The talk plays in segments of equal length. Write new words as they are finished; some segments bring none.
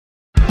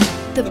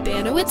The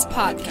Banowitz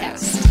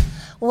Podcast.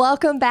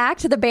 Welcome back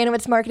to the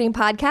Banowitz Marketing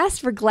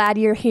Podcast. We're glad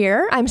you're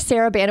here. I'm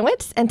Sarah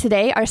Banowitz, and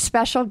today our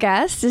special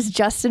guest is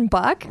Justin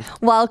Buck.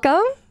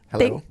 Welcome.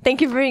 Hello. Thank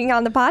you for being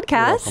on the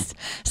podcast.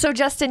 So,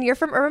 Justin, you're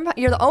from Urban.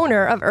 You're the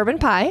owner of Urban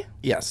Pie.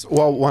 Yes.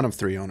 Well, one of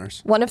three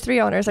owners. One of three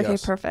owners. Okay,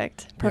 Yes.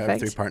 perfect. I have Perfect.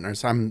 three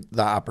partners. I'm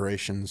the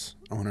operations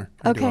owner.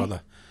 I Okay.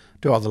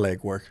 do all the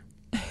legwork.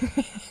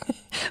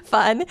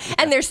 Fun.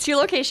 And there's two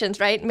locations,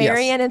 right?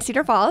 Marion and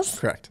Cedar Falls.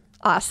 Correct.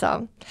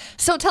 Awesome.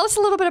 So, tell us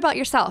a little bit about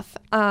yourself.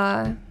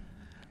 I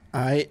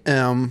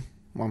am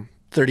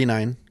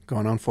 39,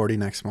 going on 40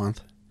 next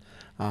month.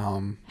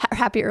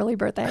 Happy early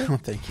birthday. Oh,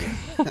 thank you.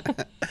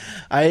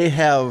 I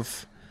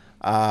have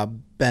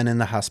been in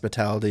the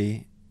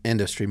hospitality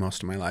industry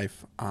most of my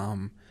life,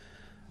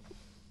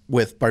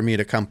 with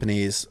Bermuda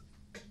companies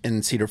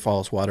in Cedar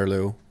Falls,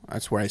 Waterloo.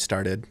 That's where I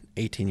started,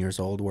 18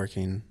 years old,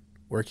 working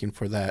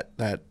for that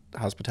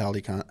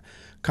hospitality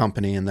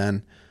company. And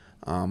then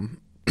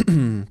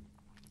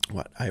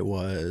I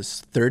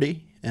was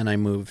 30, and I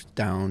moved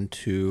down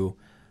to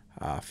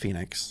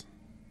Phoenix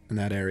in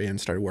that area and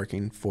started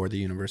working for the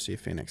University of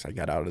Phoenix. I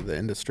got out of the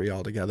industry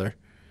altogether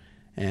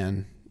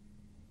and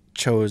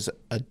chose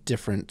a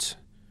different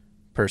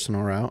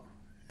personal route,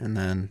 and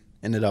then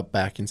ended up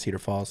back in Cedar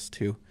Falls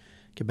to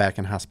get back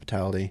in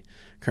hospitality.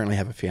 Currently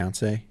have a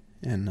fiance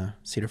in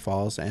Cedar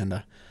Falls and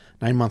a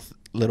 9-month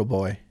little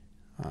boy,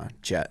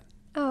 Jet.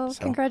 Oh,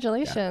 So,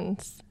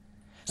 congratulations.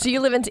 So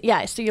you live in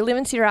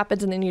Cedar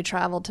Rapids, and then you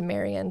traveled to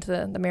Marion,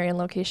 to the Marion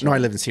location. No, I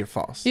live in Cedar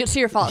Falls.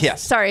 Cedar Falls.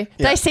 Yes. Sorry. Did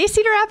Yeah. I say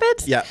Cedar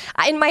Rapids? Yeah.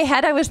 In my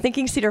head, I was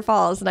thinking Cedar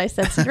Falls, and I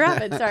said Cedar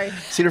Rapids. Sorry.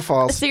 Cedar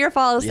Falls. Cedar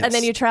Falls, and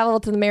then Yes. you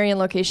traveled to the Marion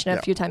location a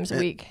Yeah. few times a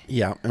week.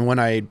 Yeah, and when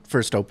I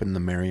first opened the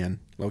Marion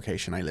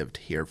location, I lived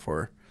here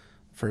for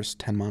the first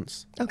 10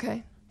 months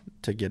Okay.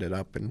 to get it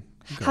up and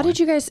How did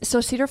you guys?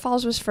 So Cedar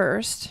Falls was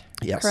first.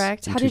 Yes,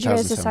 Correct. in How did you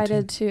guys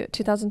 2017. decided to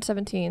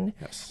 2017?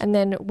 Yes. And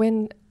then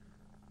when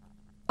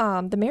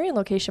the Marion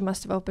location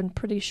must have opened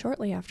pretty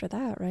shortly after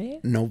that, right?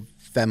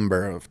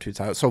 November of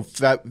 2000. So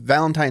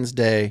Valentine's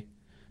Day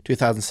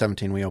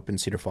 2017, we opened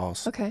Cedar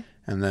Falls. Okay.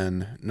 And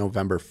then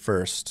November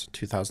 1st,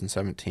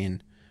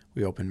 2017,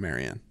 we opened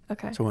Marion.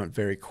 Okay. So it went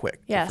very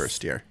quick Yes. the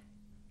first year.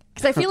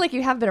 Because I feel like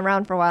you have been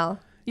around for a while.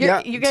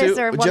 Yeah, You guys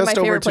are one of my just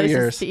over favorite 2 places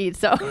years. to eat.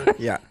 So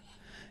Yeah.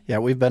 Yeah,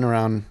 we've been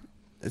around,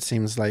 it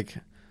seems like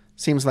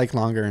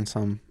longer in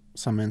some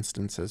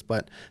instances,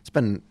 but it's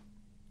been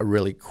a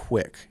really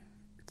quick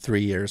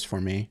 3 years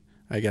for me.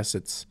 I guess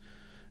it's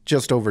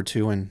just over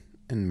 2 in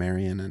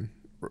Marion, and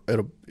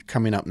it'll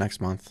coming up next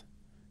month.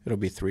 It'll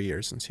be 3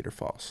 years in Cedar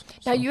Falls.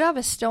 now So, you have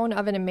a stone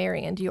oven in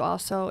Marion. Do you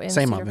also in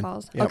same Cedar oven.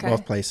 Falls? Yeah, Okay.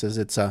 both places.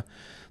 It's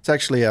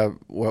actually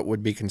what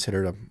would be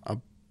considered a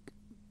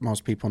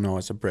most people know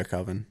as a brick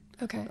oven.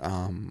 Okay.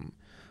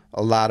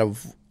 A lot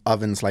of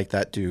ovens like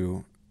that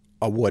do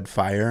a wood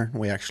fire.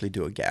 We actually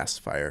do a gas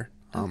fire.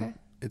 Okay.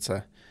 It's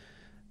a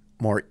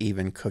more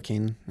even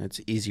cooking. It's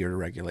easier to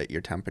regulate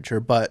your temperature,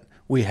 but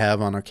we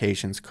have on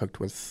occasions cooked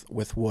with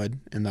wood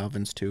in the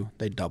ovens too.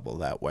 They double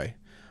that way.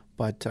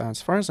 But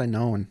as far as I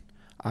know, in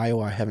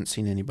Iowa, I haven't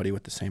seen anybody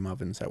with the same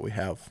ovens that we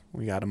have.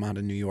 We got them out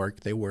of New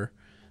York. They were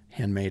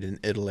handmade in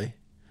Italy.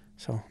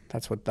 So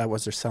that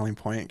was their selling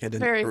point. Get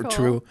Very a cool.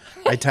 true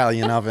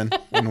Italian oven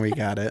when we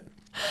got it.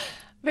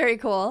 Very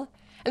cool.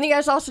 And you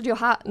guys also do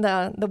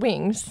the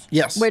wings.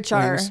 Yes, Which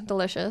are wings.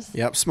 delicious.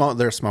 Yep,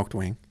 they're smoked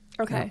wing.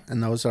 Okay. Yeah,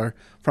 and those are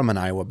from an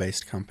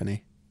Iowa-based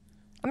company.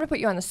 I'm going to put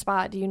you on the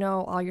spot. Do you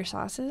know all your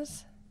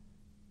sauces?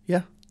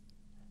 Yeah.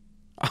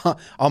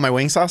 All my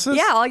wing sauces?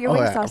 Yeah, all your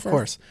wing yeah, sauces. Of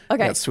course.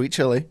 Okay. You got sweet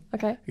chili.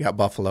 Okay. You got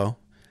buffalo,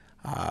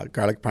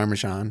 garlic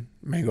parmesan,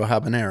 mango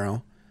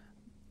habanero,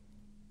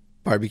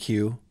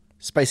 barbecue,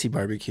 spicy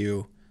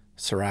barbecue,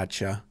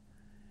 sriracha,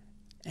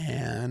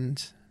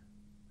 and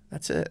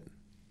that's it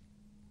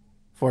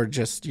for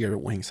just your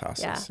wing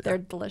sauces. Yeah, they're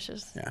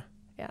delicious. Yeah.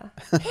 Yeah.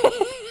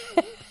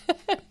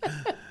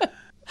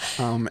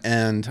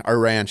 And our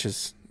ranch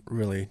is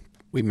really,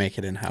 we make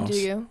it in-house. Do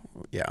you?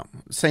 Yeah.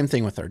 Same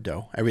thing with our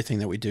dough. Everything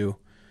that we do,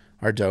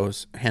 our dough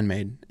is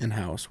handmade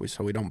in-house.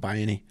 So we don't buy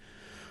any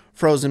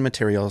frozen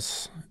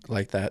materials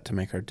like that to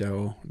make our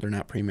dough. They're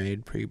not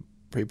pre-made,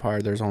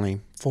 pre-parred. There's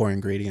only 4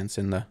 ingredients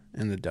in the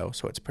dough,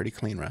 so it's a pretty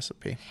clean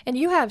recipe. And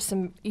you have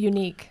some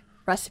unique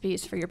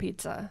recipes for your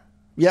pizza.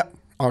 Yep.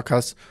 Our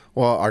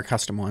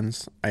custom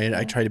ones.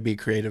 I try to be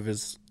creative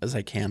as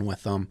I can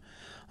with them.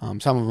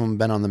 Some of them have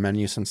been on the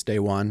menu since day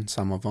one.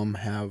 Some of them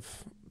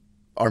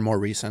are more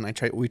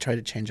recent. We try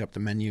to change up the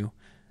menu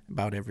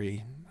about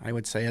I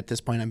would say at this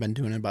point I've been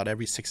doing it about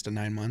every 6 to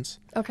 9 months.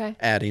 Okay.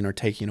 Adding or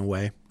taking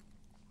away.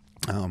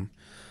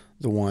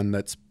 The one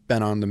that's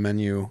been on the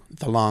menu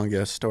the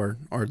longest, or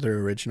the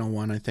original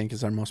one I think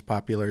is our most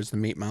popular, is the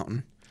Meat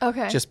Mountain.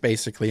 Okay. Just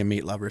basically a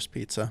meat lover's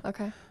pizza.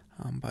 Okay.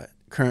 But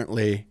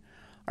currently,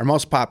 our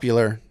most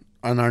popular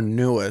and our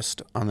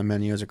newest on the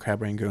menu is a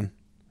crab rangoon.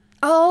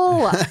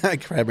 Oh,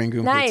 Crab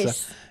rangoon nice.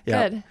 pizza.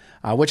 Yeah. Good.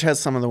 Which has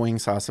some of the wing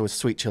sauce with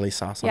sweet chili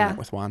sauce on Yeah. it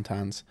with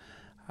wontons.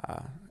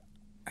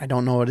 I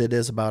don't know what it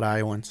is about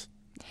Iowans.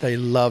 They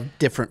love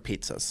different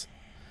pizzas.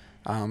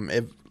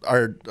 If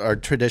our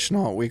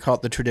traditional, we call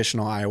it the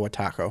traditional Iowa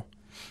taco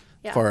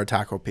for our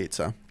taco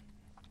pizza,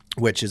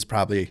 which is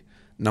probably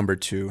number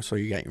 2. So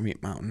you got your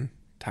Meat Mountain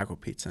taco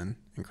pizza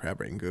and crab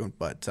rangoon,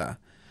 but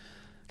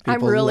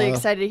I'm really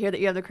excited to hear that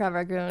you have the crab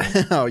rangoon.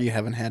 Oh, you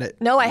haven't had it?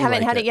 No, I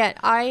haven't had it yet.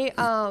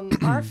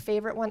 Our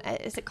favorite one,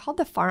 is it called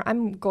the farm?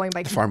 I'm going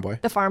by the Farm Boy.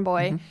 The Farm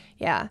Boy,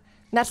 yeah.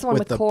 And that's the one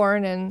with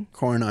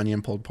corn,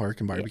 onion, pulled pork,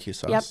 and barbecue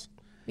sauce. Yep.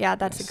 Yeah,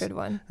 that's a good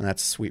one. And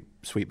that's sweet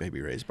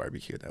Baby Ray's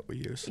barbecue that we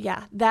use.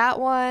 Yeah, that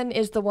one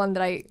is the one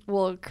that I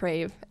will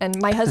crave.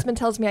 And my husband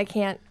tells me I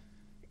can't.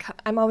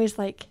 I'm always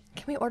like,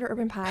 can we order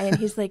Urban Pie? And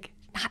he's like,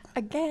 not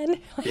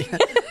again. Yeah.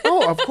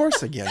 Oh, of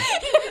course again.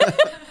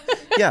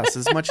 Yes,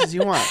 as much as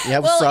you want. We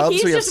have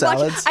subs, we have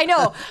salads. I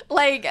know.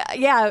 Like,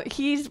 yeah,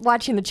 he's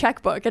watching the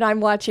checkbook and I'm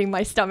watching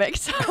my stomach.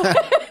 So.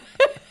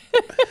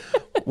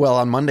 Well,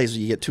 on Mondays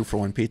you get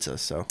 2-for-1 pizza,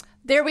 so.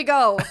 There we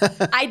go.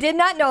 I did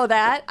not know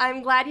that.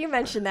 I'm glad you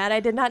mentioned that. I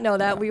did not know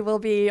that. Yeah. We will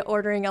be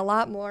ordering a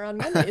lot more on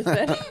Mondays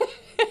then.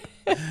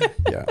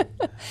 Yeah.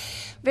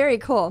 Very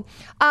cool.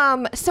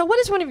 So what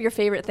is one of your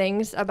favorite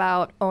things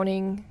about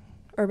owning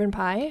Urban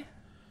Pie?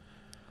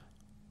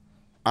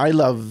 I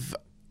love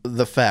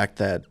the fact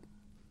that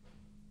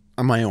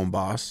I'm my own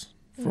boss,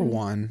 for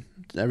one.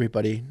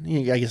 Everybody,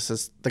 I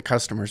guess the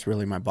customer's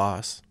really my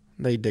boss.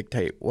 They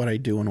dictate what I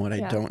do and what I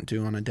don't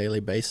do on a daily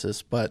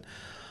basis. But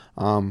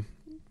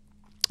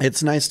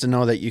it's nice to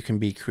know that you can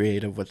be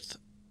creative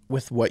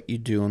with what you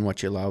do and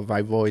what you love.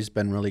 I've always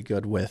been really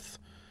good with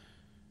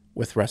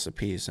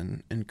recipes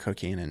and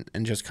cooking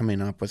and just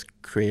coming up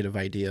with creative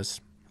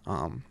ideas.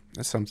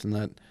 That's something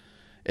that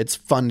it's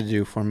fun to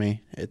do for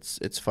me.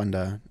 It's fun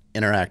to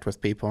interact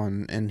with people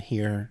and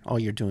hear, oh,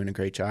 you're doing a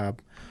great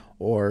job,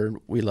 or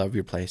we love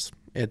your place.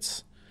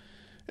 It's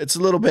a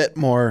little bit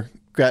more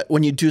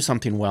when you do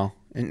something well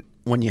and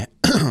when you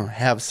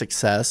have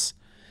success.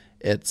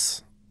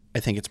 I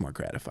think it's more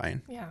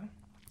gratifying. Yeah.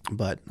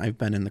 But I've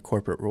been in the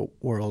corporate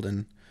world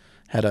and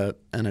had a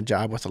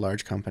job with a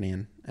large company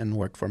and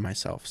worked for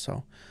myself.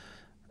 So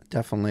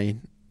definitely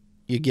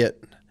you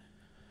get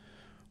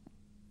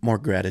more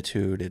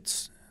gratitude.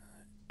 It's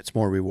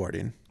more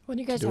rewarding. Well,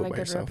 you guys have a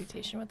good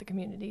reputation with the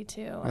community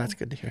too. Well, that's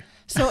good to hear.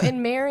 So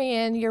in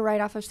Marion, you're right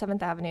off of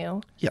 7th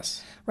Avenue.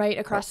 Yes. Right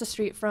across the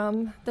street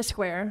from the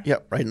square.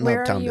 Yep, right in the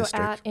Uptown District.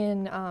 Where are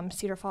you at in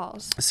Cedar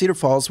Falls? Cedar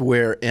Falls,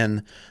 we're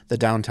in the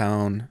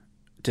downtown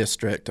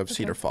district of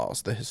Cedar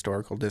Falls, the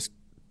historical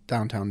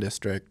downtown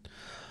district.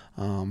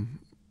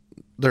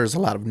 There's a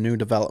lot of new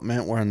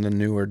development. We're in the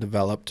newer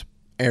developed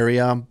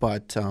area,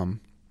 but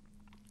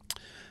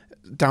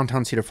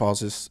downtown Cedar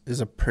Falls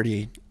is a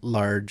pretty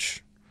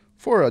large,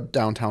 for a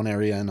downtown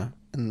area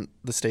in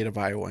the state of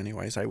Iowa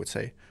anyways, I would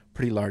say,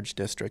 pretty large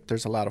district.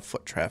 There's a lot of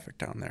foot traffic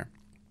down there,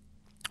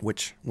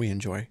 which we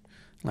enjoy,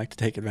 like to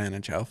take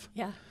advantage of.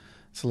 Yeah.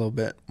 It's a little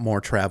bit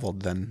more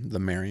traveled than the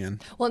Marion.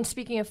 Well, and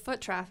speaking of foot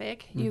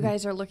traffic, you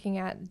guys are looking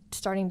at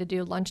starting to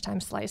do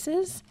lunchtime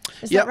slices.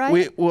 Is that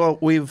right?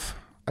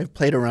 I've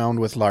played around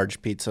with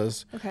large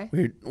pizzas. Okay.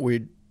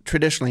 We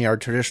traditionally, our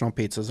traditional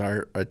pizzas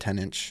are a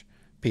 10-inch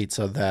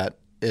pizza that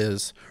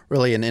is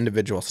really an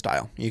individual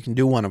style. You can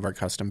do one of our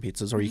custom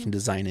pizzas, or you can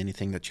design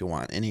anything that you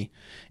want, any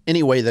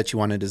way that you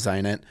want to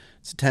design it.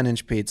 It's a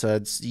 10-inch pizza.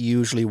 It's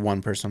usually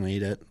one person will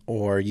eat it,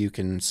 or you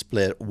can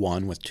split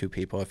one with 2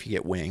 people if you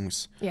get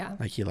wings,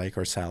 like you like,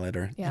 or salad,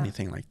 or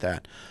anything like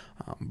that.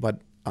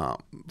 But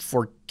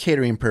for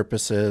catering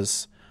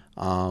purposes,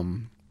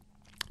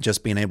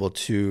 just being able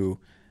to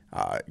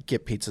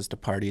get pizzas to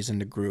parties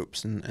and to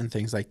groups and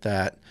things like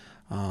that.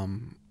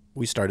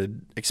 We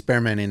started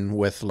experimenting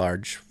with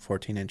large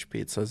 14-inch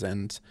pizzas,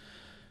 and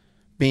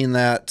being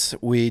that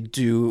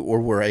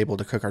we're able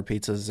to cook our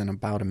pizzas in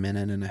about 1.5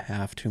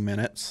 minutes, 2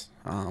 minutes.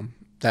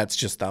 That's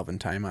just oven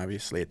time.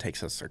 Obviously, it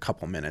takes us a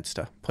couple minutes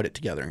to put it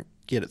together and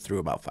get it through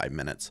about 5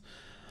 minutes.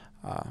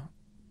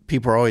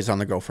 People are always on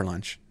the go for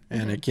lunch,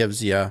 and it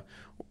gives you,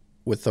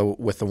 with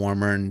the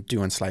warmer and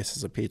doing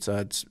slices of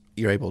pizza,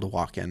 you're able to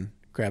walk in,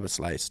 grab a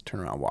slice, turn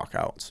around, walk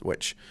out.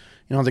 Which,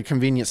 the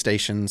convenience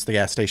stations, the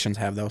gas stations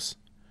have those.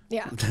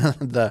 Yeah.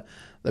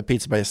 the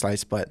pizza by a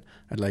slice, but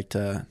I'd like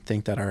to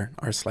think that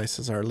our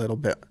slices are a little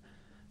bit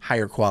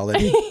higher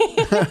quality.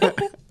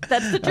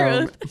 That's the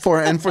truth.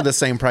 For the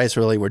same price,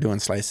 really, we're doing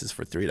slices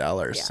for $3.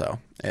 Yeah. So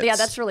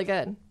that's really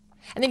good.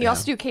 And then you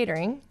also do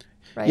catering,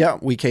 right? Yeah,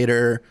 we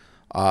cater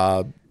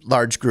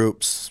large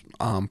groups,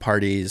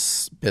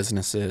 parties,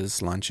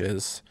 businesses,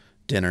 lunches,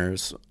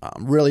 dinners.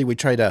 Really, we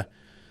try to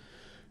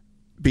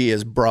be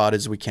as broad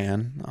as we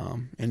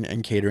can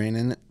in catering,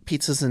 and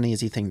pizza's an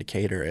easy thing to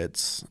cater.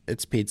 It's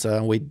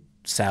pizza.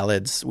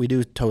 Salads. We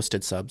do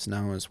toasted subs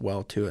now as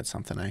well too. It's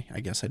something I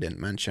guess I didn't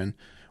mention.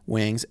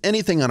 Wings.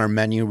 Anything on our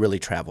menu really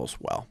travels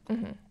well.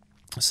 Mm-hmm.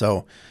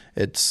 So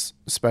it's,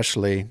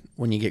 especially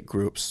when you get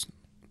groups,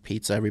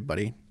 pizza.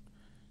 Everybody,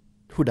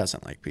 who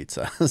doesn't like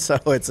pizza? So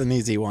it's an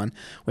easy one.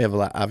 We have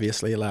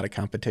obviously a lot of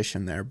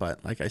competition there,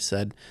 but like I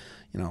said,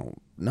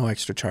 no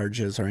extra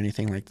charges or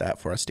anything like that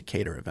for us to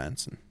cater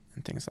events and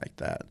things like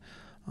that.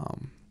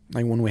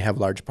 like when we have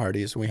large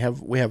parties, we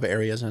have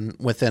areas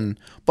within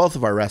both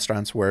of our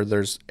restaurants where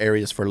there's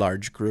areas for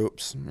large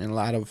groups. And a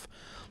lot of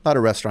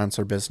restaurants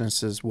or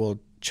businesses will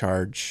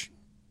charge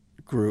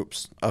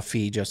groups a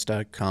fee just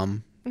to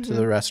come to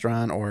the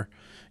restaurant or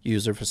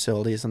use their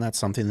facilities, and that's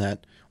something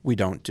that we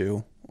don't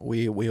do.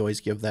 We always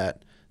give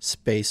that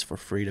space for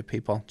free to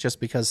people, just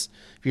because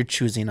if you're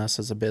choosing us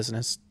as a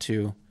business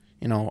to,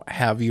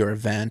 have your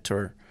event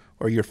or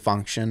your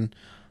function,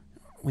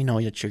 we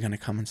know that you're going to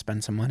come and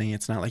spend some money.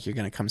 It's not like you're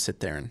going to come sit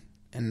there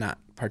and not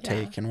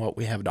partake in what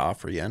we have to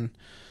offer you. And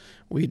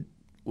we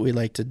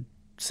like to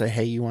say,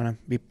 hey, you want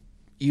to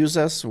use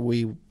us?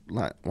 We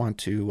want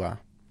to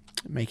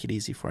make it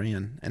easy for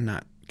you and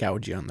not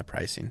gouge you on the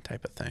pricing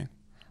type of thing.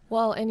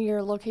 Well, and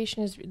your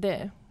location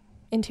the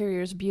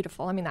interior is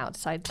beautiful. I mean, the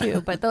outside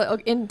too, but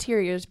the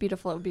interior is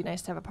beautiful. It would be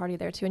nice to have a party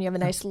there too. And you have a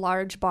nice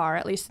large bar,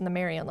 at least in the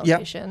Marion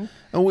location.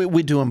 Yeah, and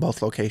we do in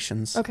both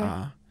locations. Okay.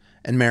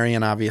 And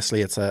Marion,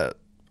 obviously, it's a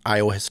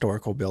Iowa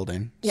historical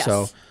building. Yes.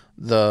 So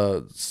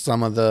there's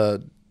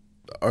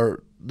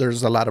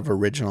a lot of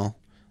original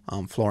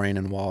flooring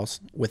and walls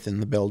within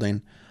the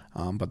building,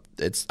 but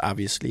it's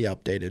obviously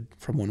updated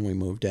from when we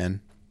moved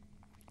in.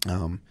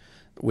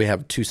 We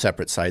have two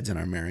separate sides in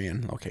our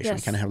Marion location.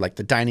 Yes. We kind of have like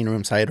the dining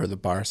room side or the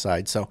bar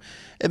side. So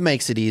it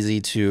makes it easy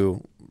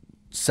to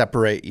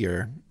separate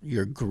your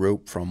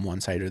group from one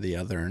side or the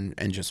other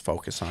and just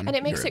focus on. And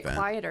it makes your it event.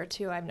 quieter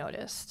too, I've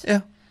noticed.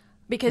 Yeah.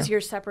 Because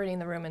you're separating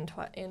the room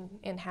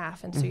in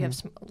half, and so you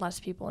have less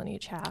people in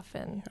each half.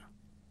 And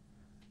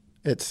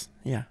it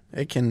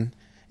can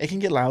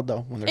get loud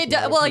though when there's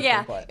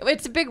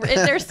it's big.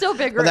 It's still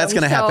big rooms. Well, that's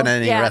going to happen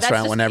in any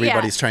restaurant when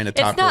everybody's yeah. trying to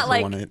talk. It's not over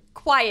like one.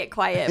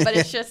 quiet, but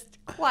it's just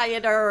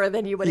quieter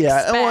than you would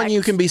expect. Yeah, well, and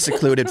you can be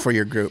secluded for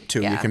your group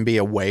too. Yeah. You can be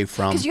away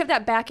from. Because you have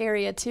that back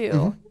area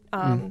too,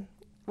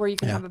 where you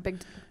can have a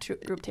big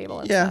group table.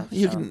 And stuff,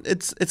 you can.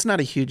 It's not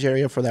a huge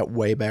area for that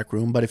way back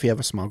room, but if you have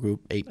a small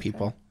group, 8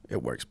 people,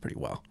 it works pretty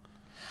well.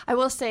 I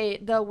will say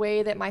the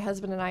way that my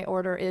husband and I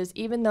order is,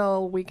 even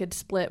though we could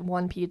split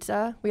one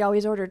pizza, we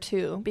always order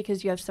 2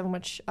 because you have so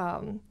much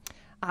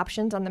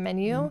options on the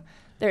menu.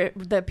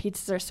 The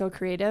pizzas are so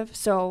creative,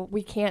 so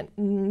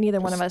neither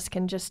one of us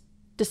can just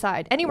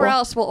decide. Anywhere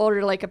else, we'll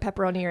order like a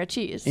pepperoni or a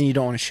cheese. And you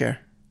don't want to share.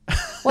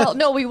 Well,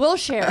 no, we will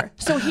share.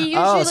 So he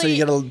usually... so you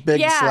get a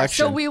big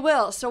selection. So we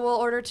will. So we'll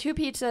order 2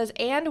 pizzas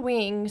and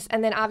wings,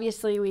 and then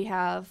obviously we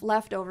have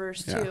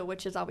leftovers too,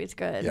 which is always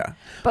good. Yeah.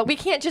 But we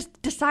can't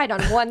just decide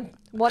on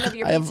one of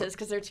your pizzas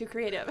because they're too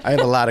creative. I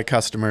have a lot of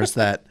customers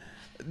that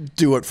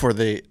do it for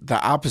the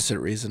opposite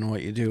reason of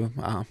what you do.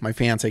 My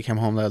fiance came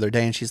home the other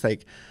day, and she's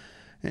like,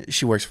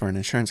 she works for an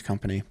insurance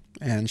company,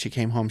 and she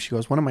came home. She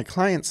goes, one of my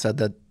clients said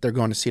that they're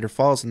going to Cedar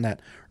Falls and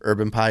that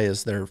Urban Pie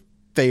is their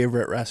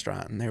favorite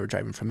restaurant, and they were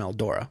driving from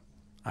Eldora,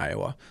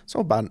 Iowa, so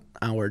about an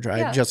hour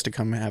drive just to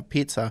come have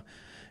pizza,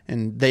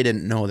 and they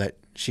didn't know that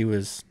she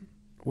was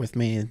with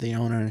me, the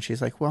owner, and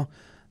she's like, well,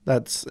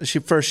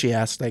 she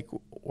asked, like,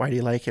 why do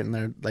you like it? And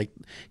they're like,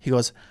 he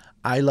goes,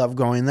 I love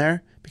going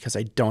there because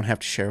I don't have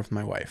to share with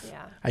my wife.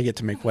 Yeah. I get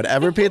to make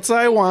whatever pizza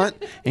I want,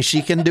 and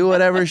she can do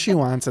whatever she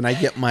wants, and I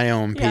get my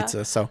own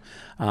pizza. So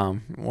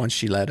once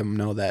she let him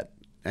know that,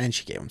 and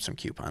she gave him some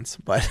coupons,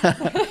 but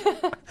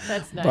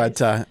that's nice.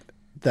 But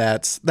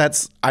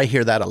that's I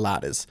hear that a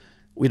lot is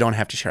we don't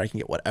have to share. I can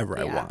get whatever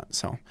I want.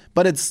 So,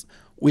 but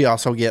we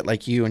also get,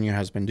 like you and your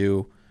husband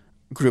do,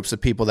 groups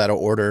of people that'll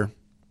order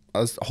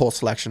a whole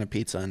selection of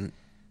pizza, and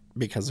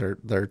because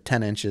they're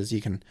 10 inches,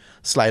 you can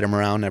slide them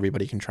around.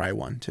 Everybody can try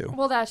one too.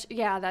 Well, that's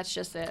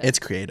just it. It's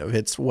creative.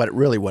 It's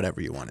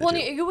whatever you want to do. Well,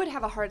 you would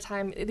have a hard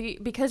time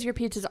because your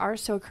pizzas are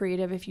so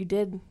creative. If you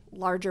did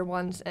larger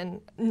ones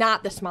and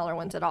not the smaller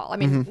ones at all, I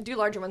mean, do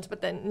larger ones,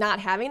 but then not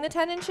having the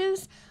 10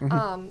 inches,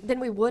 then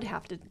we would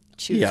have to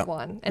choose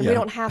one, and we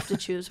don't have to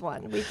choose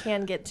one. We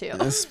can get 2.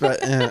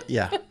 And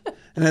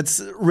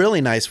it's really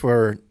nice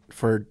for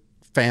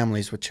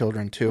families with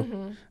children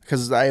too,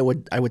 because I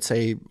would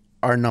say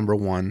our number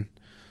one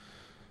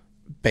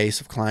base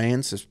of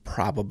clients is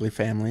probably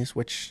families,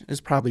 which is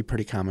probably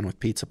pretty common with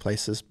pizza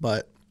places,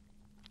 but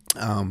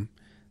the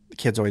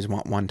kids always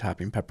want one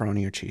topping,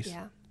 pepperoni or cheese.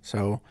 Yeah.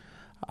 So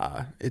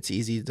it's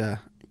easy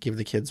to give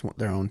the kids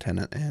their own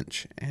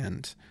 10-inch,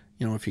 and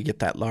if you get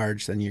that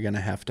large, then you're going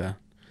to have to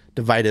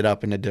divide it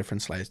up into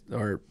different slices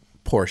or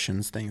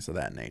portions, things of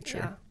that nature.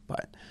 Yeah.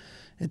 But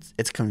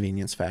it's a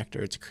convenience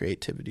factor. It's a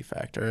creativity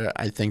factor.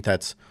 I think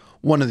that's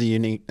one of the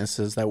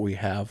uniquenesses that we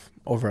have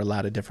over a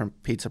lot of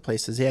different pizza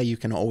places. Yeah, you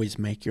can always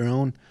make your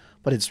own,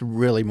 but it's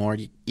really more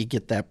you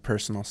get that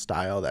personal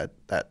style,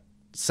 that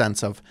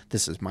sense of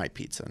this is my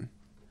pizza. And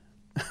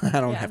I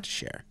don't have to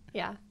share.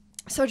 Yeah.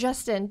 So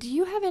Justin, do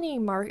you have any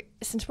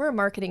since we're a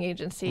marketing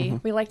agency,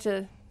 we like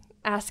to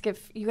ask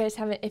if you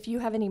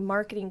have any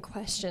marketing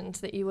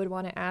questions that you would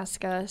want to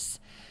ask us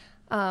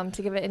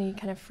to give it any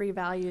kind of free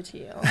value to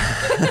you.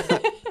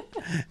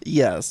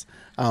 Yes.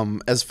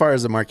 As far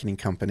as a marketing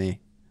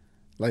company,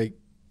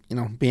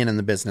 being in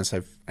the business,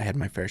 I had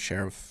my fair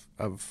share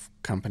of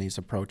companies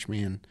approach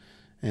me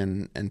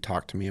and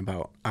talk to me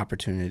about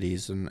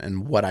opportunities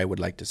and what I would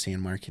like to see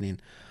in marketing.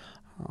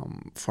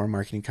 For a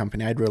marketing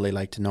company, I'd really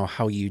like to know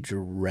how you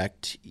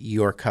direct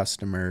your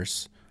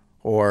customers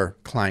or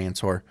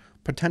clients or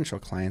potential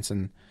clients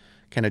and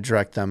kind of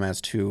direct them as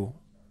to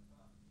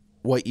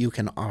what you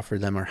can offer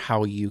them or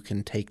how you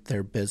can take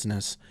their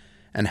business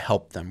and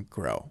help them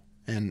grow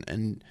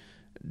and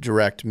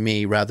direct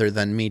me rather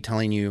than me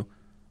telling you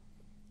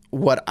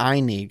what I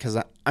need, because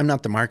I'm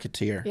not the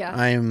marketeer. Yeah.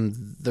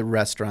 I'm the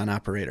restaurant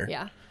operator.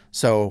 Yeah.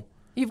 So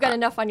you've got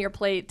enough on your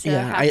plate to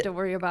have to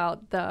worry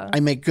about the... I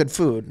make good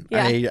food.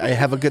 Yeah. I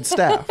have a good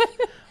staff.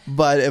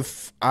 But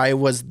if I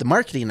was the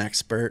marketing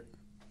expert,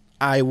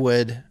 I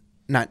would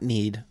not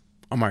need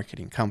a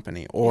marketing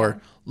company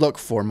or look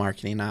for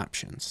marketing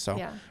options.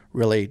 So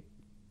really,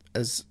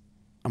 as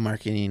a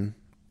marketing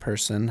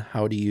person,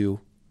 how do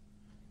you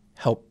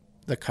help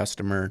the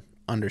customer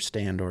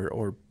understand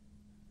or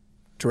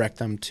direct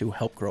them to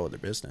help grow their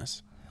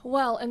business?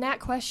 Well, and that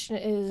question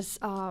is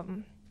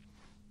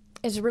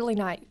really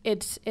not.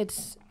 It's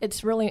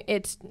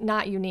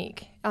not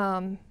unique.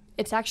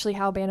 It's actually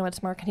how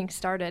Bandwidth's marketing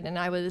started, and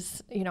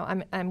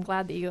I'm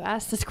glad that you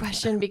asked this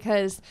question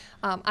because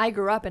I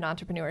grew up in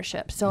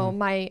entrepreneurship. So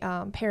my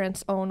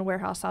parents own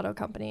Warehouse Auto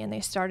Company, and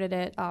they started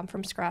it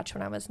from scratch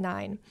when I was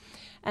 9.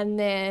 And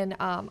then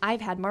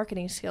I've had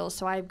marketing skills,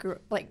 so I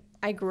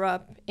grew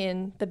up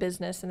in the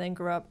business and then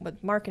grew up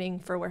with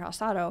marketing for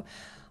Warehouse Auto.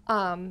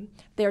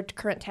 Their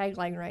current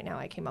tagline right now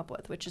I came up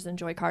with, which is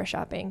enjoy car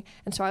shopping.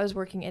 And so I was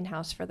working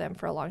in-house for them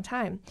for a long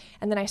time.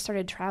 And then I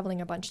started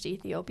traveling a bunch to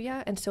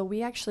Ethiopia. And so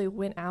we actually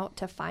went out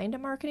to find a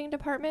marketing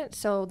department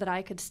so that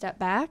I could step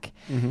back.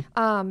 We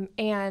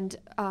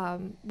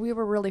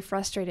were really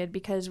frustrated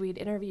because we'd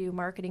interview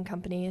marketing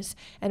companies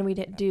and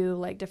we'd do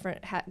like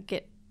different,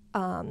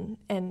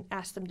 and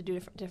ask them to do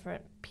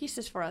different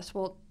pieces for us.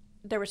 Well,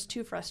 there was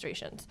 2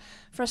 frustrations.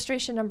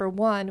 Frustration number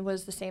 1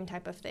 was the same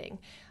type of thing.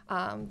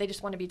 They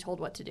just want to be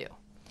told what to do.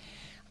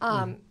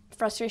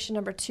 Frustration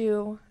number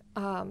 2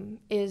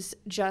 is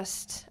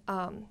just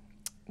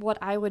what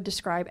I would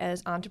describe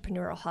as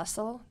entrepreneurial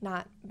hustle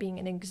not being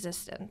in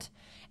existence.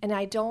 And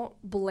I don't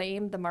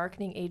blame the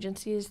marketing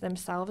agencies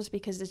themselves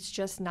because it's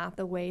just not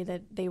the way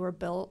that they were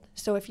built.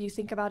 So if you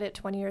think about it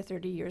 20 or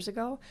 30 years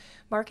ago,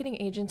 marketing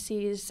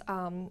agencies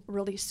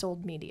really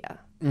sold media.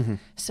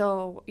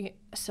 So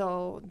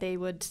they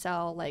would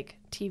sell like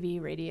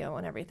TV, radio,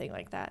 and everything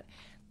like that.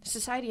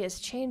 Society has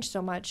changed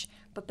so much,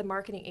 but the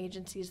marketing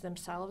agencies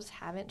themselves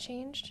haven't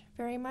changed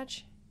very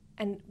much.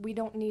 And we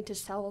don't need to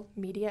sell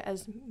media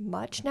as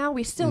much now.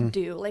 We still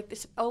do. Like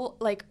this,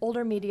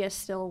 older media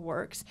still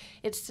works.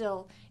 It's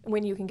still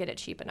when you can get it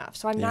cheap enough.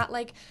 So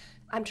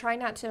I'm trying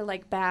not to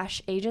like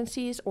bash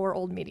agencies or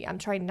old media. I'm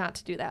trying not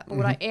to do that. But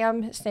what I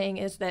am saying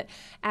is that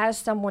as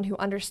someone who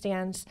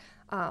understands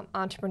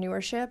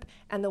entrepreneurship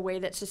and the way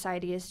that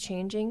society is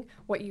changing,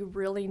 what you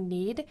really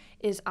need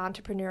is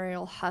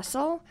entrepreneurial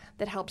hustle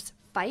that helps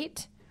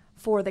fight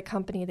for the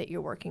company that you're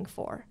working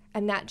for.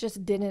 And that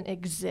just didn't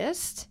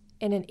exist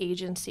in an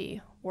agency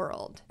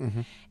world.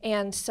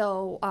 And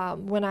so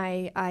when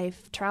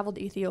I've traveled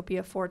to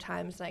Ethiopia 4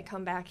 times and I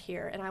come back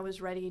here and I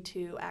was ready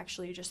to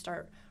actually just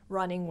start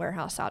running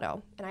Warehouse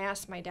Auto. And I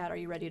asked my dad, are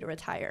you ready to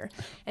retire?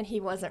 And he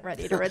wasn't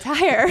ready to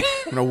retire.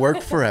 I'm going to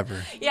work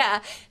forever.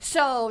 Yeah.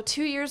 So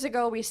 2 years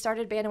ago, we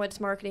started Bandwidth's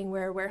marketing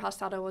where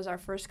Warehouse Auto was our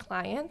first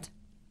client.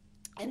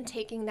 And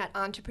taking that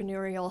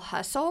entrepreneurial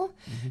hustle,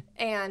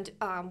 and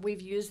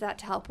we've used that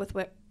to help with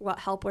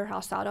help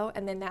Warehouse Auto,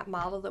 and then that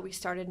model that we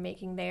started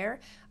making there,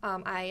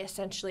 I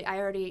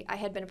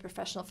had been a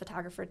professional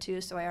photographer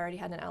too, so I already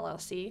had an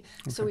LLC.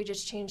 Okay. So we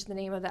just changed the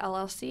name of the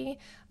LLC.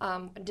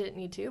 Didn't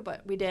need to,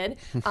 but we did,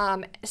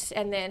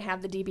 and then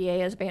have the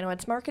DBA as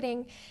Bandwidth's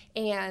marketing,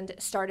 and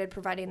started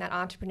providing that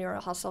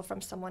entrepreneurial hustle from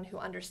someone who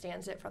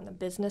understands it from the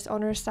business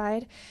owner's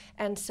side.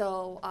 And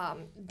so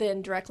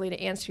then directly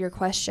to answer your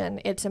question,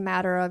 it's a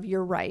matter of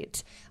you're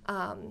right.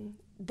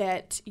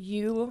 That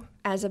you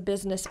as a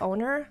business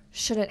owner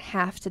shouldn't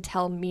have to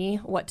tell me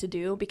what to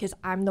do because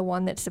I'm the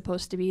one that's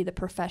supposed to be the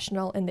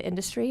professional in the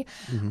industry.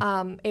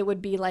 It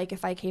would be like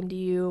if I came to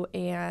you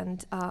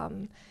and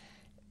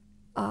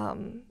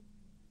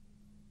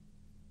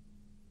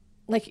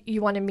like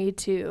you wanted me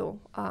to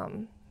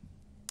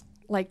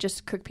like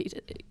just cook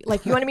pizza,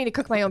 like you wanted me to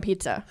cook my own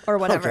pizza or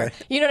whatever. Okay.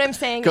 You know what I'm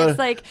saying? It's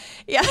like,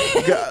 yeah.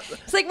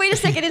 It's like, wait a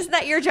second, isn't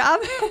that your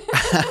job?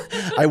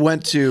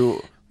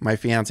 My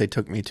fiance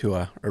took me to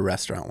a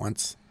restaurant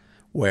once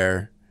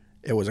where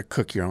it was a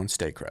cook your own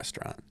steak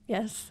restaurant.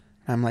 Yes.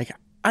 I'm like,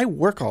 I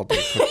work all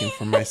day cooking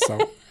for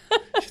myself.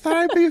 She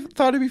thought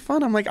it'd be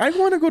fun. I'm like, I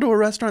want to go to a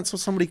restaurant so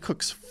somebody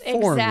cooks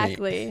for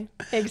me.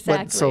 Exactly.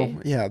 But so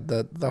yeah,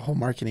 the whole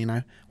marketing.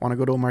 I want to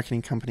go to a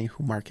marketing company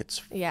who markets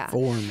for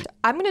me.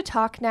 I'm going to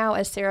talk now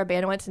as Sarah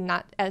Bandwidth and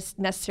not as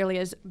necessarily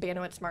as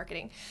Bandwidth's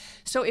marketing.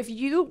 So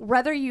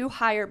whether you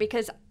hire,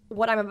 because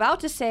what I'm about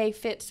to say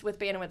fits with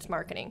Bandwidth's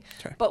marketing.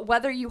 Okay. But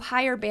whether you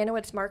hire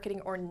Bandwidth's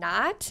marketing or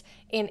not,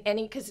 in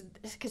any,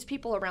 because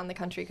people around the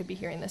country could be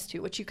hearing this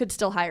too, which you could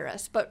still hire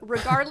us. But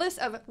regardless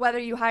of whether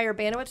you hire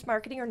Bandwidth's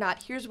marketing or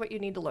not, here's what you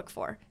need to look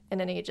for in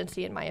an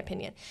agency, in my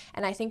opinion.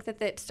 And I think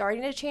that it's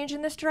starting to change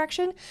in this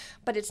direction,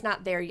 but it's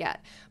not there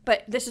yet.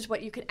 But this is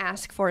what you can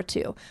ask for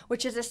too,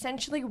 which is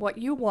essentially what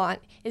you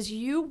want is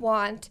you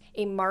want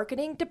a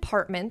marketing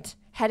department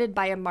headed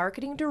by a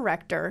marketing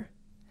director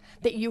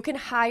that you can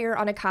hire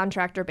on a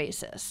contractor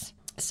basis.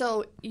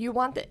 So you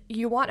want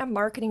a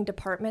marketing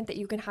department that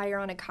you can hire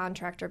on a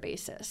contractor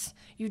basis.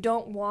 You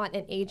don't want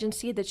an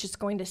agency that's just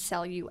going to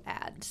sell you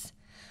ads.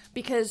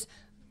 Because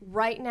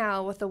right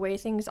now, with the way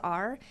things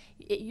are,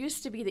 it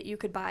used to be that you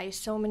could buy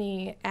so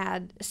many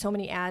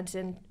ads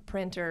in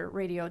print or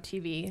radio,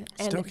 TV,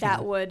 and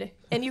that would,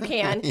 and you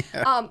can,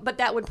 yeah. But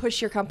that would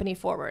push your company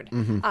forward.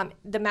 Mm-hmm.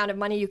 The amount of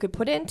money you could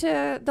put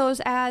into those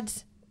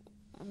ads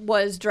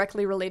was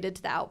directly related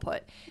to the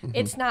output. Mm-hmm.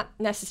 It's not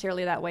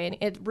necessarily that way, and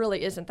it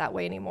really isn't that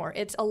way anymore.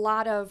 It's a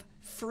lot of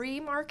free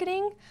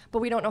marketing, but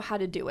we don't know how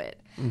to do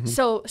it. Mm-hmm.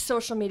 So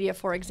social media,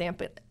 for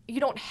example, you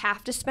don't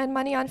have to spend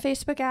money on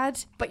Facebook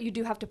ads, but you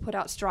do have to put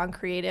out strong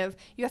creative.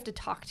 You have to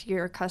talk to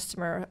your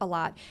customer a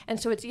lot. And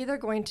so it's either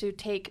going to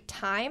take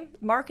time.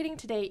 Marketing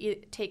today,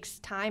 it takes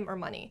time or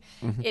money.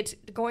 Mm-hmm. It's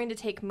going to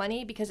take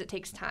money because it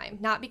takes time,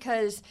 not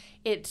because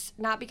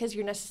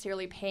you're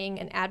necessarily paying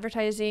an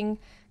advertising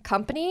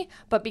company,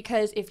 but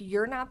because if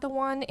you're not the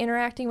one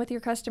interacting with your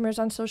customers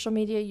on social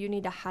media, you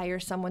need to hire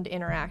someone to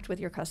interact with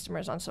your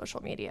customers on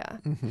social media.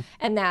 Mm-hmm.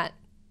 And that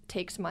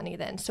takes money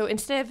then. So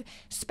instead of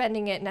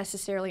spending it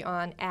necessarily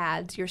on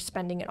ads, you're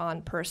spending it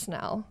on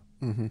personnel.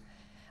 Mm-hmm.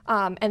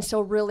 And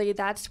so really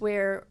that's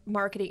where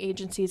marketing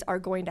agencies are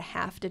going to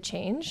have to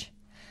change,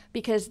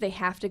 because they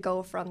have to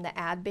go from the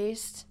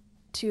ad-based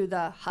to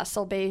the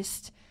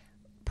hustle-based,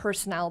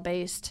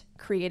 personnel-based,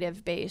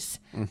 creative-based,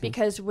 mm-hmm.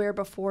 because where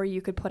before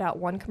you could put out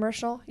one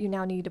commercial, you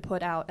now need to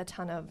put out a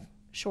ton of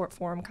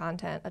short-form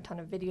content, a ton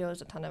of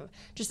videos,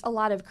 just a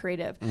lot of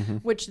creative, mm-hmm.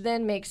 which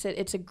then makes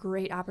it's a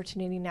great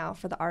opportunity now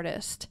for the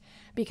artist,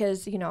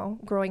 because,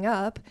 growing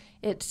up,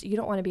 you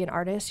don't want to be an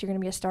artist, you're going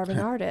to be a starving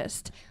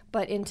artist.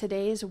 But in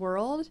today's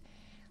world,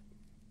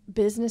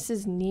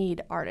 businesses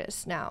need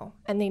artists now,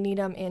 and they need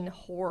them in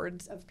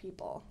hordes of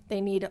people. They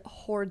need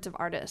hordes of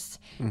artists.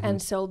 Mm-hmm. And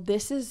so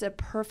this is a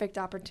perfect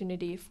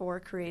opportunity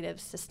for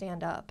creatives to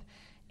stand up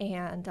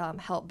and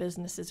help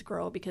businesses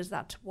grow, because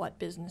that's what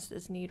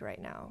businesses need right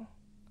now.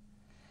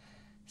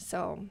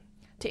 So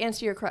to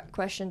answer your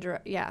question, to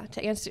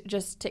answer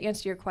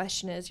your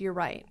question is, you're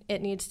right.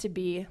 It needs to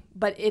be,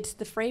 but it's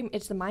the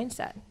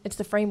mindset, it's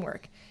the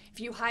framework. If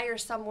you hire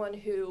someone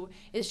who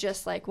is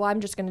just like, well, I'm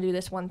just going to do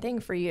this one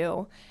thing for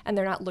you, and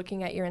they're not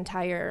looking at your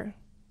entire,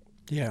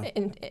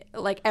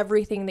 like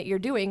everything that you're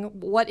doing,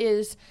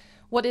 because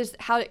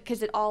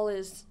it all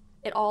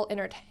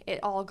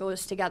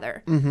goes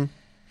together. Mm-hmm.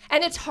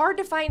 And it's hard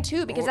to find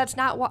too, because that's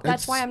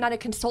why I'm not a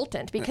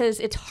consultant, because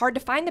it's hard to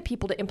find the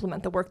people to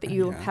implement the work that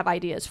you have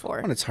ideas for.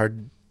 And it's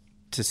hard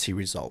to see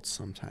results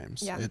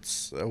sometimes. Yeah.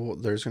 It's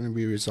there's going to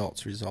be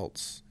results.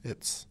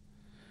 It's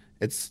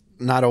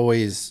not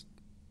always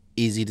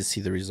easy to see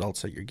the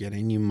results that you're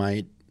getting. You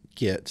might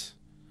get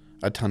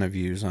a ton of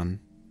views on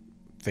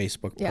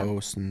Facebook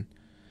posts and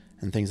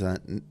things of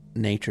that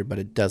nature, but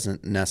it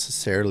doesn't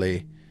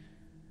necessarily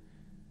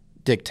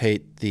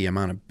dictate the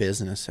amount of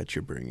business that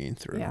you're bringing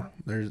through. Yeah.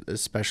 There's,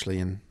 especially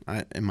in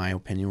my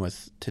opinion,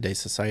 with today's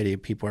society,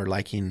 people are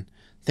liking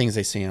things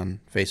they see on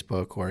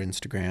Facebook or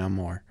Instagram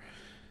or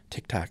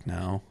TikTok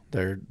now.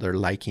 They're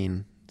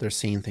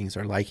seeing things,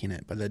 they're liking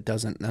it, but that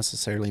doesn't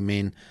necessarily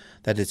mean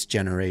that it's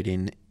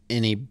generating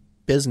any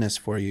business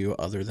for you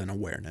other than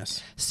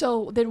awareness.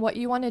 So then what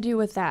you want to do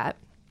with that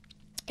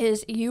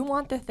is you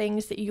want the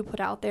things that you put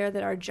out there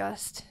that are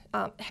just,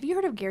 have you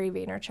heard of Gary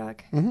Vaynerchuk?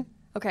 Mm-hmm.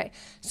 Okay,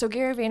 so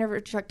Gary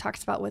Vaynerchuk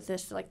talks about with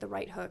this, like the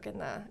right hook and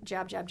the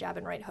jab, jab, jab,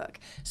 and right hook.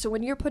 So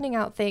when you're putting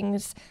out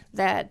things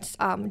that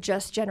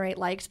just generate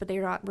likes, but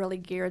they're not really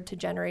geared to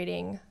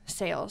generating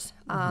sales,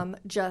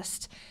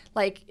 just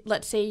like,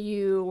 let's say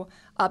you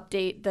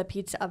update the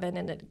pizza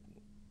oven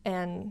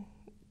and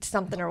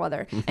something or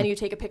other, and you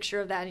take a picture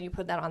of that and you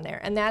put that on there,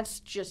 and that's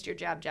just your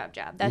jab, jab,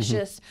 jab. That's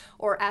just,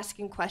 or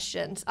asking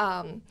questions.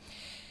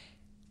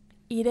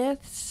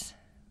 Edith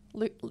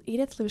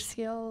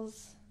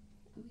Lucille's.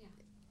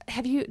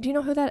 Do you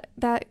know who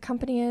that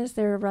company is?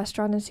 They're a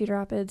restaurant in Cedar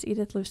Rapids,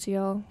 Edith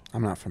Lucille.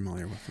 I'm not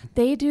familiar with them.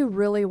 They do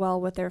really well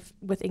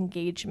with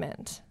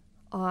engagement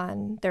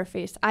on their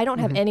face. I don't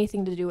have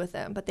anything to do with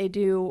them, but they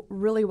do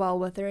really well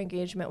with their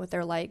engagement, with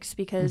their likes,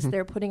 because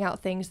they're putting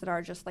out things that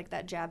are just like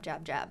that jab,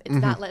 jab, jab. It's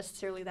not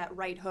necessarily that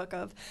right hook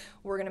of,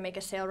 we're going to make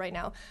a sale right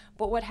now.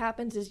 But what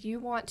happens is you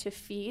want to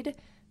feed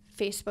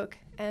Facebook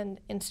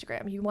and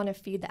Instagram. You want to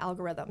feed the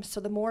algorithms.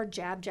 So the more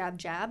jab, jab,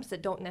 jabs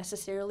that don't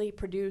necessarily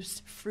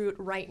produce fruit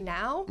right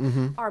now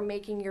are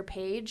making your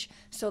page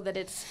so that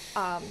it's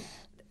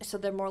so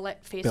they're more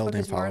like Facebook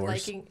building is more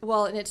followers.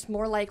 and it's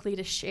more likely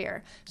to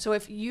share. So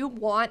if you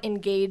want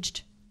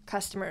engaged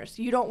customers.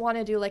 You don't want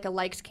to do like a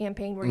likes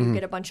campaign where you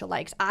get a bunch of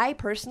likes. I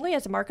personally,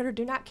 as a marketer,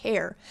 do not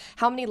care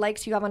how many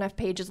likes you have on a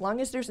page, as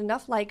long as there's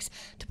enough likes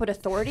to put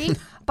authority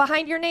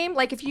behind your name.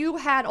 Like if you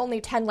had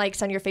only 10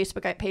 likes on your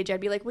Facebook page, I'd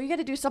be like, well, you got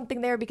to do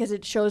something there because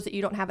it shows that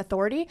you don't have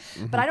authority.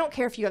 But I don't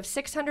care if you have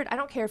 600. I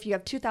don't care if you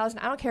have 2,000.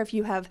 I don't care if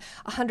you have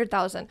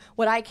 100,000.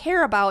 What I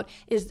care about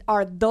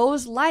are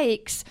those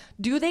likes.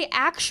 Do they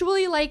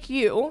actually like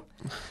you?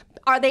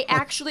 Are they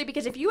actually,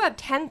 because if you have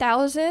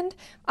 10,000,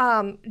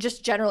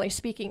 just generally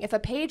speaking, if a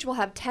page will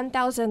have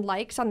 10,000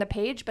 likes on the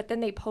page, but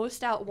then they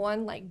post out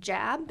one like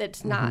jab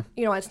that's not,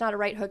 it's not a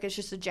right hook, it's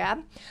just a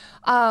jab,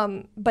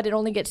 but it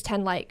only gets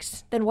 10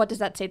 likes, then what does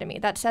that say to me?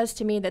 That says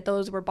to me that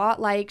those were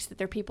bot likes, that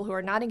they're people who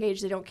are not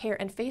engaged, they don't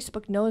care, and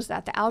Facebook knows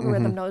that, the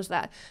algorithm knows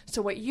that.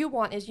 So what you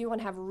want is you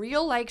want to have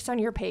real likes on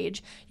your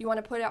page. You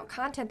want to put out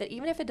content that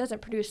even if it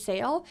doesn't produce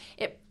sale,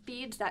 it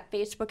feeds that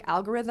Facebook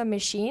algorithm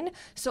machine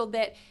so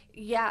that,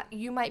 yeah,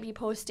 you might be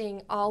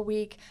posting all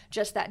week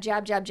just that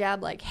jab, jab,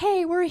 jab, like,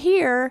 hey, we're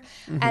here.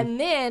 And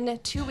then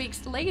 2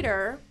 weeks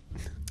later,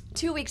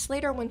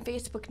 when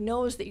Facebook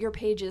knows that your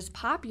page is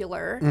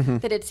popular,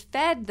 that it's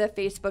fed the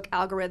Facebook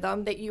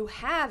algorithm, that you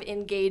have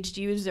engaged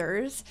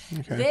users,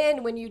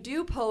 then when you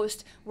do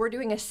post, we're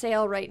doing a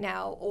sale right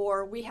now,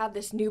 or we have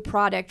this new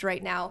product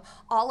right now,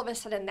 all of a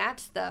sudden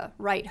that's the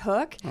right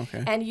hook,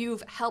 and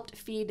you've helped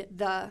feed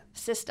the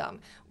system.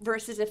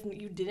 Versus if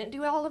you didn't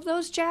do all of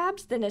those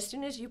jabs, then as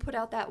soon as you put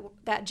out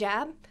that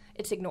jab,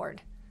 it's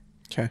ignored.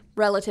 Okay.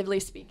 Relatively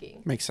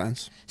speaking. Makes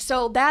sense.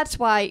 So that's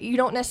why you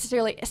don't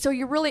necessarily,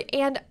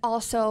 and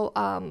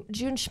also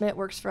June Schmidt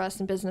works for us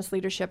in business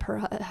leadership. Her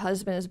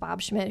husband is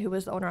Bob Schmidt, who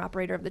was the owner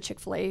operator of the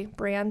Chick-fil-A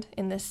brand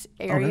in this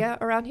area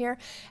around here.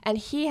 And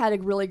he had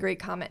a really great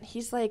comment.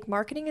 He's like,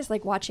 marketing is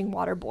like watching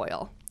water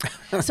boil.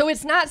 So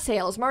it's not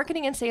sales.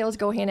 Marketing and sales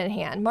go hand in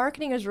hand.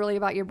 Marketing is really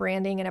about your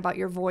branding and about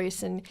your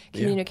voice and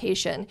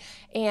communication.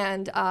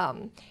 And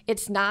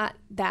it's not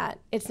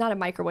a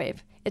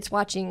microwave. It's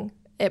watching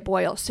it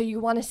boils. So you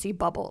want to see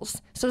bubbles.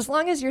 So as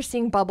long as you're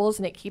seeing bubbles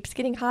and it keeps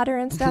getting hotter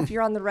and stuff,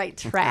 you're on the right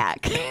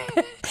track.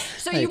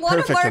 So you want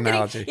a marketing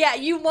analogy. Yeah,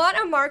 you want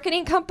a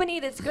marketing company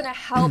that's going to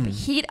help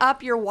heat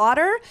up your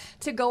water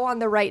to go on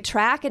the right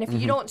track. And if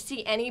you don't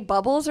see any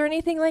bubbles or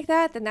anything like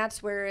that, then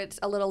that's where it's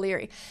a little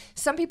leery.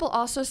 Some people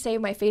also say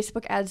my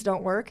Facebook ads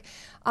don't work.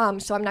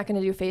 So I'm not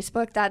going to do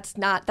Facebook.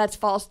 That's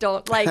false.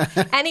 Don't like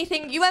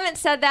anything. You haven't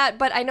said that,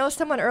 but I know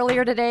someone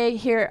earlier today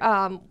here,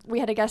 we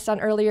had a guest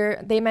on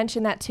earlier. They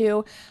mentioned that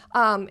too.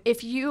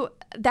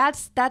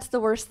 That's the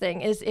worst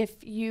thing is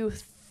if you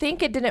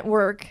think it didn't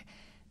work,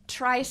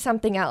 try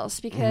something else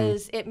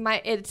because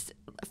it's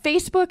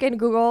Facebook and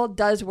Google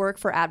does work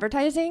for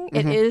advertising.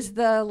 It is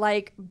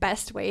the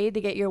best way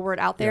to get your word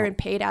out there in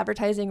paid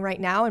advertising right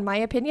now, in my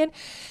opinion.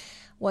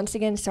 Once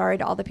again, sorry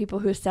to all the people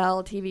who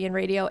sell TV and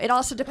radio. It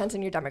also depends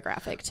on your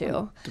demographic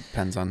too.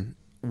 Depends on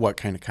what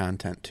kind of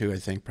content too, I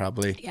think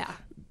probably. Yeah.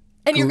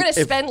 And you're going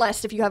to spend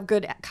less if you have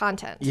good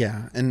content.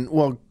 Yeah. And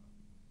well,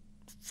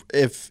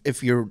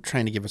 if you're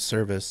trying to give a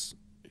service,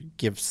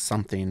 give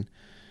something,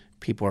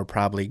 people are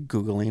probably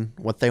Googling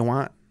what they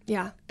want.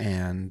 Yeah.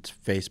 And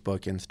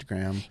Facebook,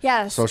 Instagram,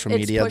 yes, social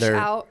media. It's push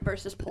out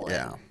versus pull in.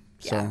 Yeah.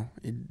 So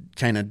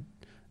kind of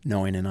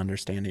knowing and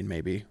understanding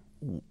maybe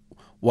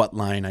what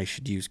line I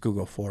should use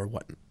Google for,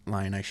 what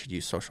line I should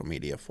use social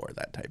media for,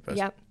 that type of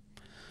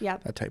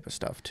that type of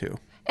stuff too.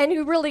 And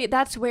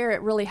that's where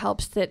it really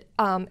helps that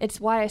it's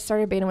why I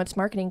started Banowitz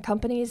Marketing.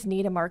 Companies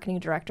need a marketing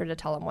director to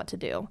tell them what to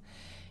do.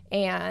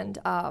 And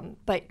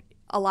but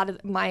a lot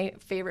of my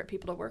favorite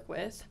people to work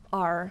with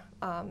are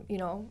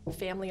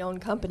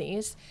family-owned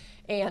companies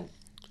and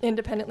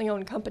independently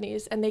owned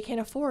companies, and they can't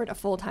afford a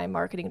full-time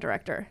marketing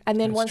director. And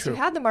then once you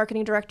have the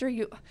marketing director,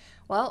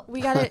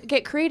 we got to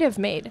get creative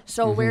made.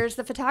 So where's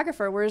the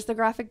photographer? Where's the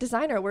graphic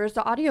designer? Where's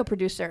the audio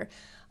producer?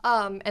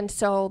 And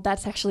so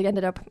that's actually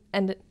ended up,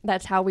 and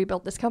that's how we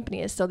built this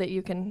company, is so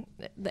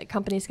that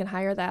companies can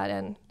hire that.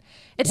 And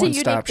it's a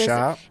unique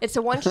business. It's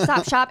a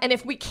one-stop shop. And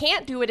if we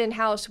can't do it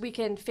in-house, we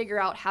can figure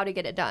out how to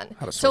get it done.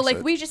 So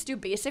we just do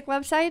basic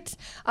websites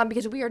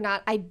because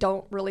I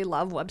don't really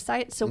love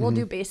websites. So we'll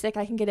do basic.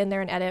 I can get in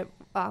there and edit.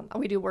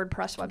 We do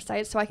WordPress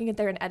websites, so I can get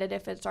there and edit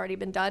if it's already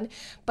been done.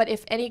 But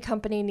if any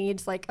company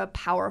needs like a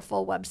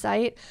powerful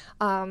website,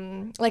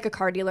 like a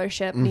car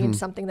dealership needs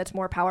something that's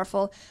more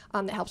powerful,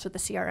 that helps with the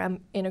CRM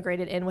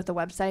integrated in with the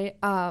website,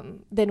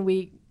 then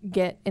we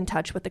get in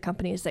touch with the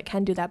companies that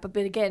can do that. But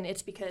again,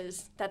 it's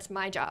because that's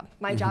my job.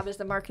 My job as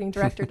the marketing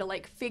director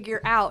to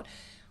figure out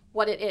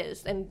what it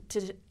is and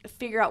to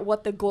figure out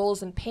what the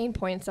goals and pain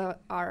points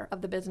are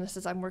of the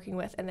businesses I'm working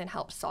with, and then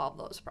help solve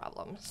those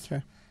problems.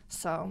 Okay.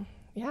 So,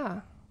 yeah.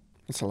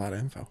 That's a lot of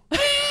info.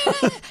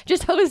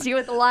 Just hosed you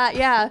with a lot,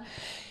 yeah.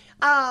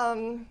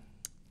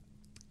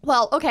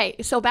 Well, okay,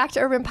 so back to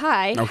Urban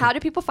Pie. Okay. How do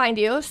people find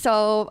you?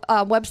 So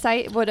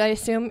website, would I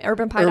assume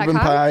urbanpie.com?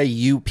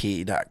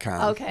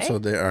 Urbanpieup.com. Okay. So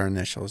there are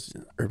initials,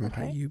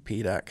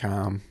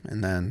 urbanpieup.com.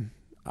 And then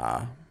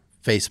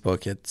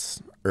Facebook,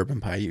 it's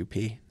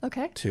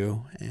urbanpieup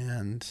too.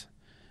 And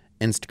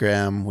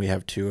Instagram, we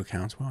have 2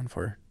 accounts, one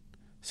for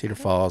Cedar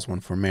Falls, one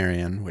for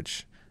Marion,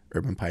 which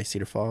Urban Pie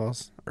Cedar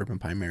Falls, Urban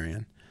Pie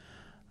Marion.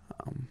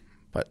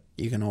 But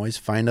you can always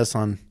find us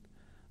on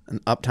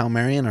Uptown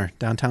Marion or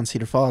downtown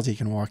Cedar Falls. You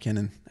can walk in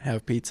and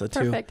have pizza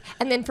too. Perfect.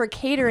 And then for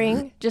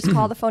catering, just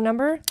call the phone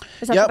number.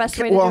 Is that the best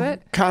way to do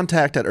it?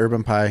 Contact at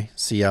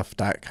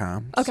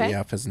urbanpiecf.com. Okay.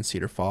 CF is in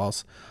Cedar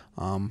Falls.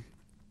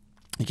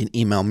 You can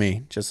email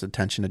me, just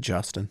attention to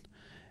Justin,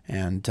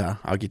 and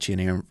I'll get you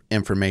any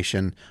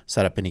information,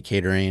 set up any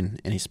catering,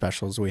 any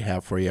specials we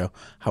have for you,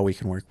 how we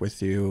can work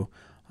with you,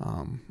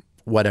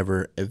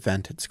 whatever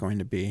event it's going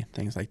to be,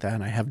 things like that.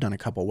 And I have done a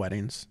couple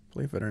weddings,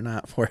 believe it or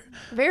not, for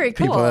Very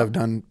cool. people that have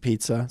done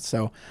pizza.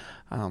 So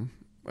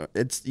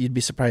you'd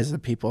be surprised at the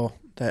people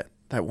that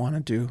want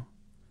to do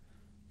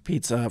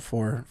pizza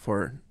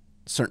for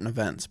certain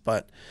events.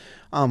 But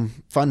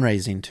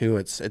fundraising too,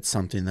 it's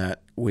something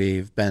that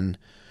we've been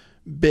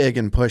big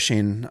in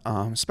pushing,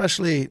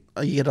 especially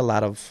you get a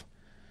lot of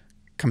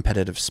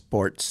competitive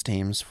sports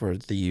teams for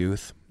the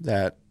youth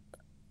that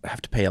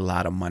have to pay a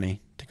lot of money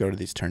to go to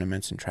these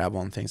tournaments and travel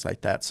and things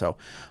like that. So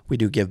we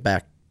do give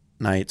back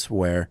nights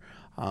where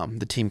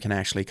the team can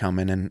actually come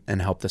in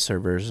and help the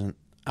servers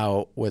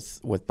out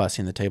with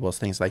busing the tables,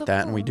 things like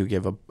that. And we do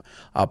give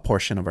a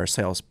portion of our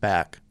sales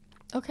back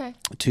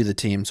to the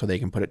team so they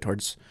can put it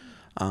towards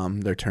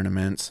their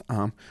tournaments.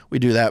 We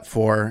do that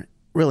for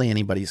really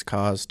anybody's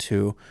cause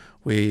too.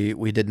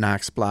 We did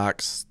Knox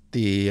Blocks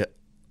the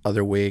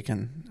other week,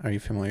 and are you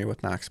familiar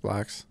with Knox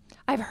Blocks?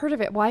 I've heard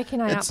of it. Why can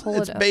I not pull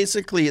it up? It's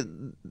basically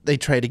they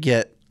try to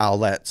get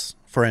outlets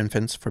for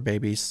infants, for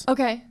babies,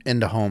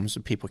 into homes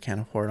that people can't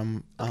afford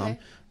them.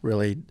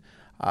 Really,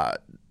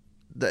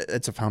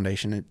 it's a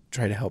foundation to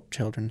try to help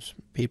children's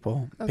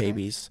people,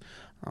 babies.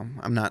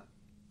 I'm not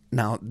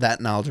now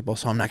that knowledgeable,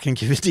 so I'm not going to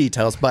give you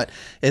details, but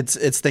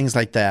it's things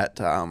like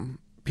that.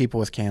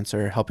 People with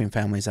cancer, helping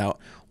families out.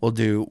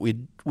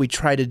 We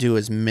try to do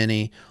as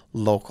many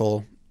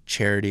local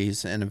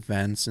charities and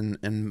events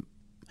and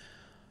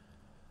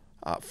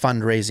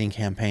fundraising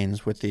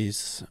campaigns with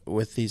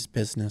these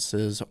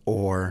businesses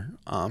or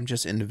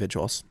just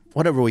individuals.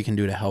 Whatever we can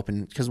do to help,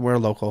 and because we're a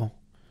local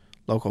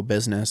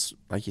business,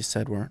 like you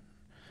said, we're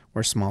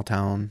a small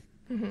town,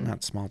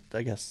 not small.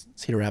 I guess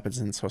Cedar Rapids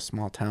isn't so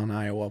small town,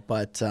 Iowa,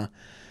 but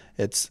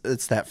it's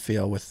that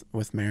feel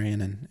with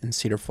Marion and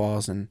Cedar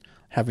Falls and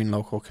having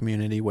local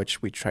community,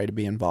 which we try to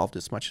be involved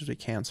as much as we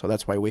can. So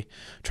that's why we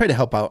try to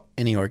help out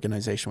any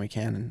organization we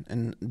can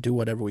and do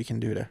whatever we can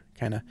do to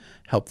kind of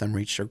help them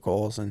reach their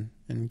goals and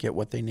get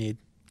what they need.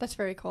 That's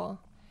very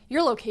cool.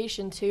 Your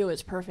location, too,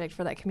 is perfect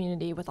for that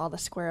community with all the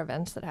square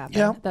events that happen.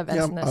 The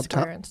events in the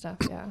square and stuff,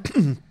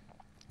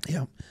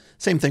 Yeah.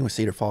 Same thing with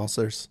Cedar Falls.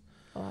 There's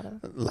a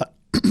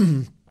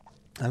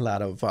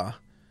lot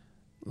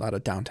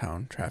of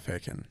downtown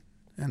traffic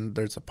and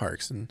there's the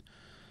parks and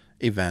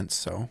events.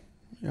 So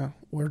yeah,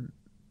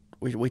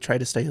 we try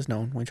to stay as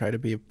known. We try to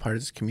be a part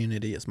of this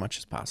community as much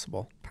as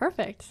possible.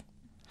 Perfect.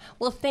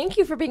 Well, thank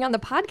you for being on the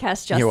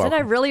podcast, Justin. You're welcome.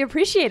 I really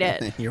appreciate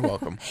it. You're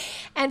welcome.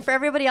 And for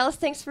everybody else,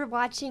 thanks for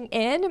watching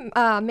in.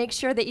 Make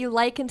sure that you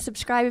like and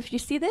subscribe if you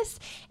see this.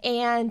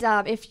 And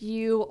if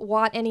you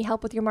want any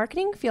help with your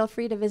marketing, feel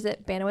free to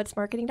visit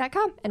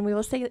banowitzmarketing.com. And we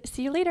will see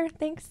you later.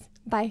 Thanks.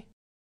 Bye.